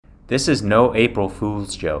This is no April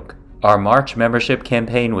Fool's joke. Our March membership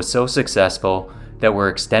campaign was so successful that we're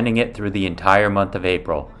extending it through the entire month of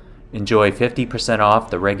April. Enjoy 50% off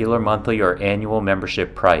the regular monthly or annual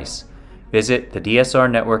membership price. Visit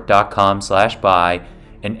thedsrnetwork.com/buy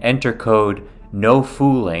and enter code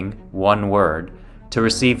NOFOOLING, one word, to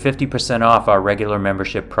receive 50% off our regular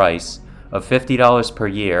membership price of $50 per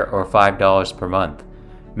year or $5 per month.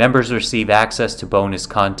 Members receive access to bonus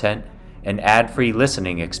content, an ad-free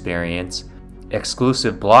listening experience,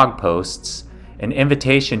 exclusive blog posts, an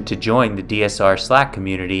invitation to join the DSR Slack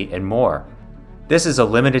community, and more. This is a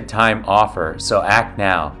limited time offer, so act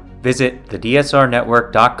now. Visit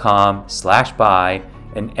thedsrnetwork.com/buy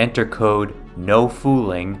and enter code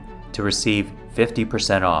NOFOOLING to receive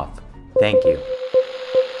 50% off. Thank you.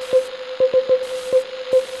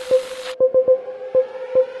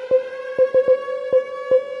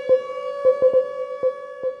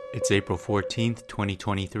 It's April 14th,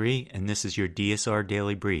 2023, and this is your DSR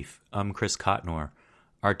Daily Brief. I'm Chris Cotnor.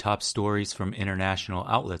 Our top stories from international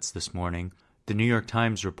outlets this morning. The New York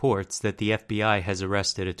Times reports that the FBI has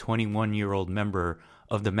arrested a 21-year-old member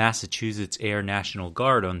of the Massachusetts Air National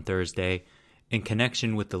Guard on Thursday in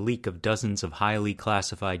connection with the leak of dozens of highly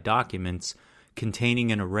classified documents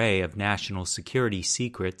containing an array of national security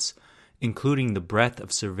secrets, including the breadth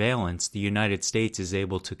of surveillance the United States is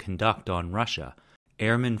able to conduct on Russia.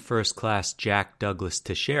 Airman First Class Jack Douglas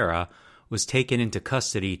Teixeira was taken into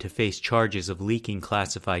custody to face charges of leaking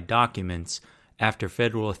classified documents after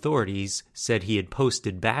federal authorities said he had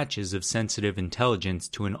posted batches of sensitive intelligence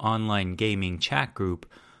to an online gaming chat group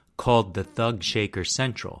called the Thug Shaker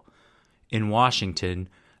Central. In Washington,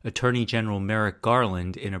 Attorney General Merrick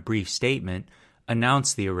Garland, in a brief statement,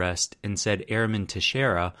 announced the arrest and said Airman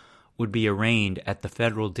Teixeira would be arraigned at the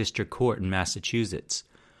Federal District Court in Massachusetts.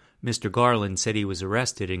 Mr. Garland said he was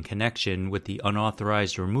arrested in connection with the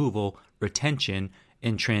unauthorized removal, retention,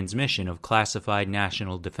 and transmission of classified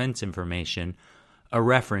national defense information, a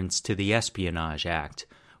reference to the Espionage Act,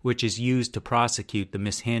 which is used to prosecute the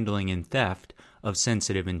mishandling and theft of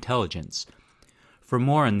sensitive intelligence. For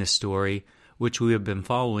more on this story, which we have been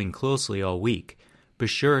following closely all week, be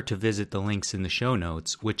sure to visit the links in the show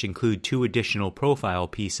notes, which include 2 additional profile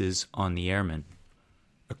pieces on the airman.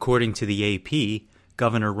 According to the AP,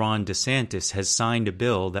 Governor Ron DeSantis has signed a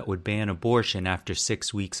bill that would ban abortion after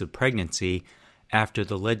 6 weeks of pregnancy after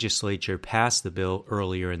the legislature passed the bill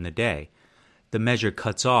earlier in the day. The measure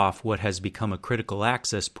cuts off what has become a critical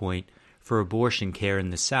access point for abortion care in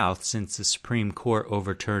the South since the Supreme Court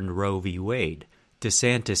overturned Roe v. Wade.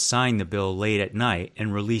 DeSantis signed the bill late at night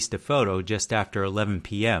and released a photo just after 11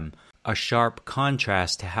 p.m., a sharp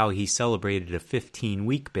contrast to how he celebrated a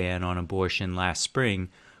 15-week ban on abortion last spring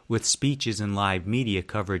with speeches and live media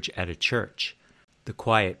coverage at a church. The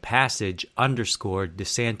quiet passage underscored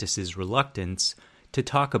DeSantis' reluctance to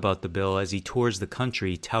talk about the bill as he tours the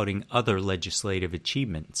country touting other legislative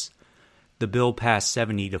achievements. The bill passed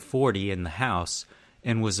 70-40 in the House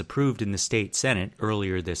and was approved in the state Senate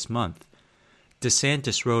earlier this month.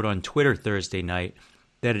 DeSantis wrote on Twitter Thursday night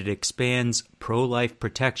that it expands pro-life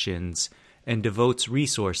protections and devotes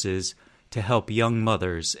resources to help young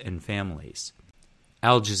mothers and families.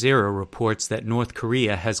 Al Jazeera reports that North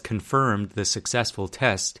Korea has confirmed the successful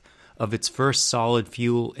test of its first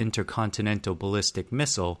solid-fuel intercontinental ballistic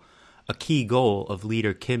missile, a key goal of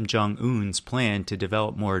leader Kim Jong-un's plan to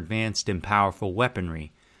develop more advanced and powerful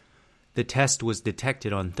weaponry. The test was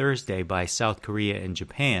detected on Thursday by South Korea and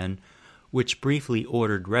Japan, which briefly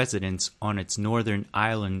ordered residents on its northern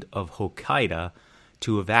island of Hokkaido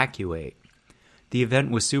to evacuate. The event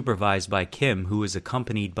was supervised by Kim, who was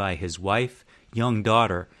accompanied by his wife, young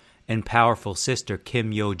daughter, and powerful sister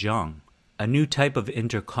Kim Yo-jong. A new type of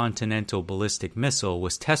intercontinental ballistic missile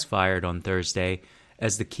was test-fired on Thursday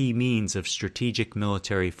as the key means of strategic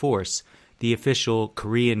military force, the official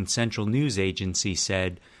Korean Central News Agency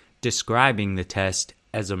said, describing the test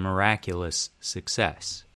as a miraculous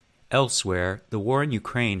success. Elsewhere, the war in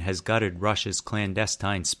Ukraine has gutted Russia's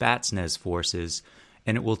clandestine Spetsnaz forces,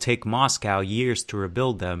 and it will take Moscow years to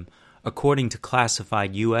rebuild them, according to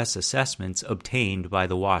classified U.S. assessments obtained by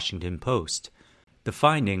the Washington Post. The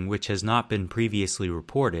finding, which has not been previously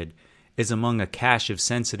reported, is among a cache of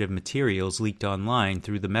sensitive materials leaked online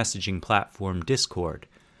through the messaging platform Discord.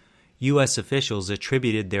 U.S. officials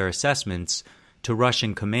attributed their assessments to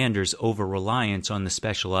Russian commanders' over-reliance on the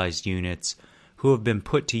specialized units, who have been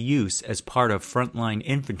put to use as part of frontline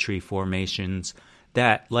infantry formations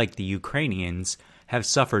that, like the Ukrainians, have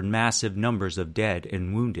suffered massive numbers of dead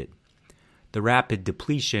and wounded. The rapid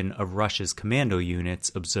depletion of Russia's commando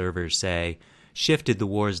units, observers say, shifted the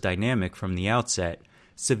war's dynamic from the outset,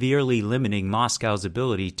 severely limiting Moscow's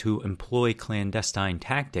ability to employ clandestine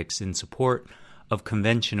tactics in support of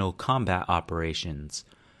conventional combat operations.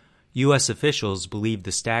 U.S. officials believe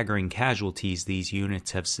the staggering casualties these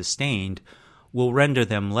units have sustained will render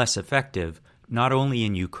them less effective, not only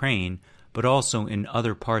in Ukraine, but also in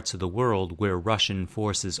other parts of the world where Russian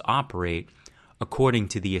forces operate, according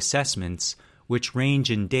to the assessments, which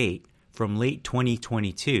range in date from late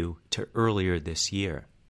 2022 to earlier this year.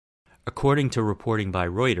 According to reporting by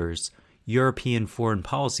Reuters, European foreign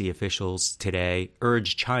policy officials today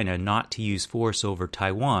urged China not to use force over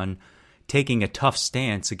Taiwan, taking a tough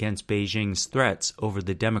stance against Beijing's threats over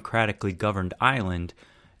the democratically governed island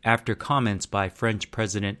after comments by French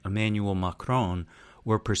President Emmanuel Macron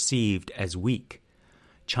were perceived as weak.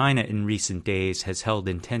 China in recent days has held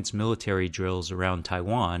intense military drills around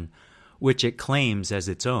Taiwan, which it claims as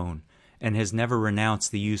its own, and has never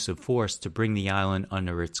renounced the use of force to bring the island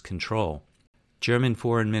under its control. German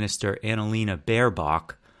Foreign Minister Annalena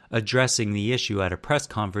Baerbock, addressing the issue at a press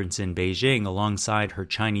conference in Beijing alongside her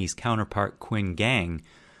Chinese counterpart Qin Gang,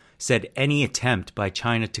 said any attempt by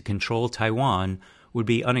China to control Taiwan would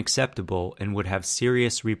be unacceptable and would have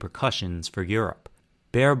serious repercussions for Europe.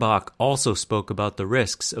 Baerbock also spoke about the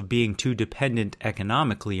risks of being too dependent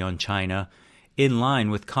economically on China, in line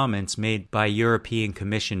with comments made by European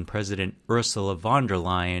Commission President Ursula von der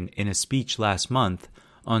Leyen in a speech last month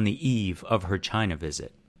on the eve of her China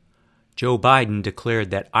visit. Joe Biden declared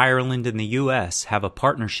that Ireland and the U.S. have a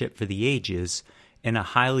partnership for the ages in a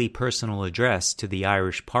highly personal address to the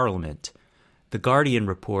Irish Parliament. The Guardian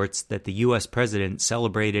reports that the U.S. president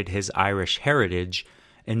celebrated his Irish heritage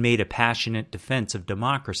and made a passionate defense of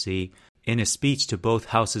democracy in a speech to both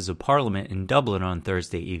houses of Parliament in Dublin on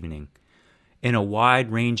Thursday evening. In a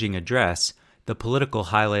wide-ranging address, the political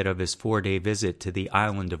highlight of his 4-day visit to the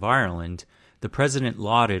island of Ireland, the president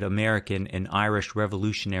lauded American and Irish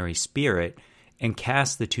revolutionary spirit and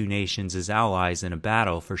cast the two nations as allies in a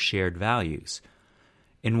battle for shared values.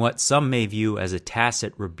 In what some may view as a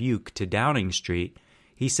tacit rebuke to Downing Street,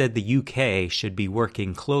 he said the UK should be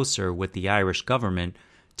working closer with the Irish government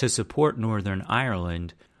to support Northern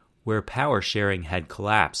Ireland, where power sharing had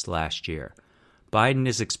collapsed last year. Biden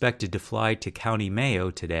is expected to fly to County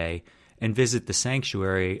Mayo today and visit the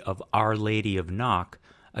sanctuary of Our Lady of Knock,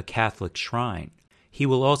 a Catholic shrine. He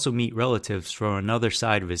will also meet relatives from another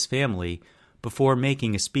side of his family before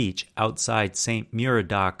making a speech outside St.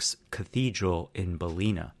 Muradoc's Cathedral in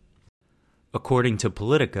Ballina. According to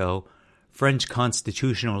Politico, French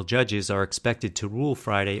constitutional judges are expected to rule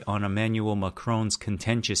Friday on Emmanuel Macron's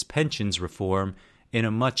contentious pensions reform in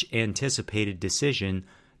a much-anticipated decision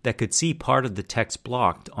that could see part of the text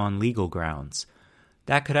blocked on legal grounds.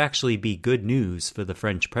 That could actually be good news for the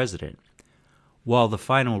French president. While the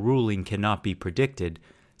final ruling cannot be predicted,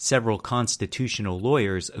 several constitutional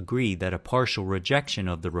lawyers agree that a partial rejection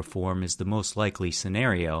of the reform is the most likely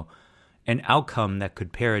scenario, an outcome that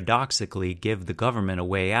could paradoxically give the government a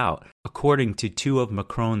way out, according to two of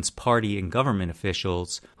Macron's party and government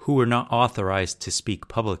officials who were not authorized to speak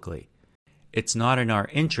publicly. "It's not in our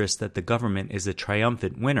interest that the government is a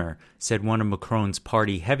triumphant winner," said one of Macron's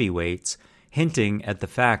party heavyweights, hinting at the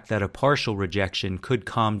fact that a partial rejection could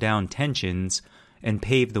calm down tensions and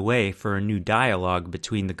pave the way for a new dialogue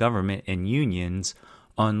between the government and unions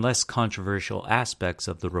on less controversial aspects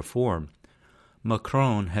of the reform.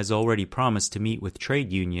 Macron has already promised to meet with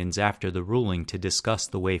trade unions after the ruling to discuss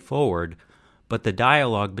the way forward, but the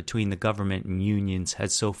dialogue between the government and unions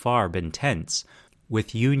has so far been tense,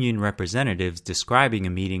 with union representatives describing a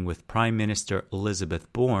meeting with Prime Minister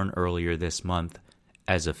Elizabeth Bourne earlier this month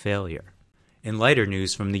as a failure. In lighter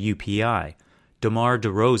news from the UPI, DeMar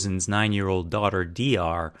DeRozan's 9-year-old daughter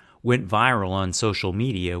DR went viral on social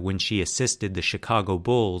media when she assisted the Chicago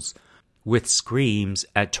Bulls with screams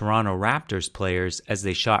at Toronto Raptors players as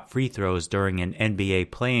they shot free throws during an NBA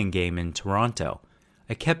play-in game in Toronto.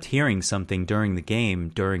 "I kept hearing something during the game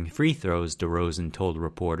during free throws," DeRozan told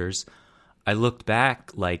reporters. "I looked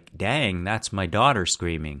back like, dang, that's my daughter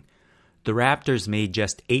screaming." The Raptors made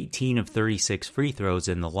just 18 of 36 free throws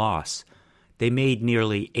in the loss. They made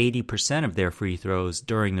nearly 80% of their free throws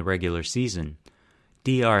during the regular season.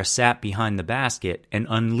 DR sat behind the basket and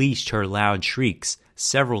unleashed her loud shrieks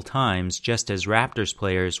several times just as Raptors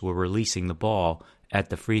players were releasing the ball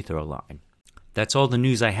at the free throw line. That's all the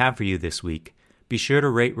news I have for you this week. Be sure to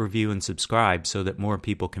rate, review, and subscribe so that more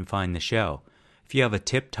people can find the show. If you have a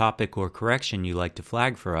tip, topic, or correction you'd like to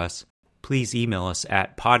flag for us, please email us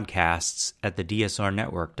at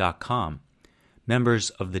podcasts@thedsrnetwork.com. Members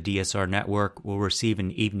of the DSR Network will receive an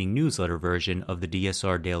evening newsletter version of the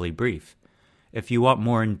DSR Daily Brief. If you want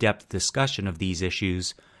more in-depth discussion of these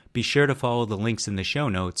issues, Be sure to follow the links in the show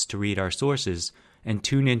notes to read our sources and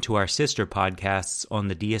tune into our sister podcasts on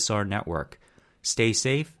the DSR network. Stay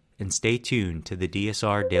safe and stay tuned to the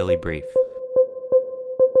DSR Daily Brief.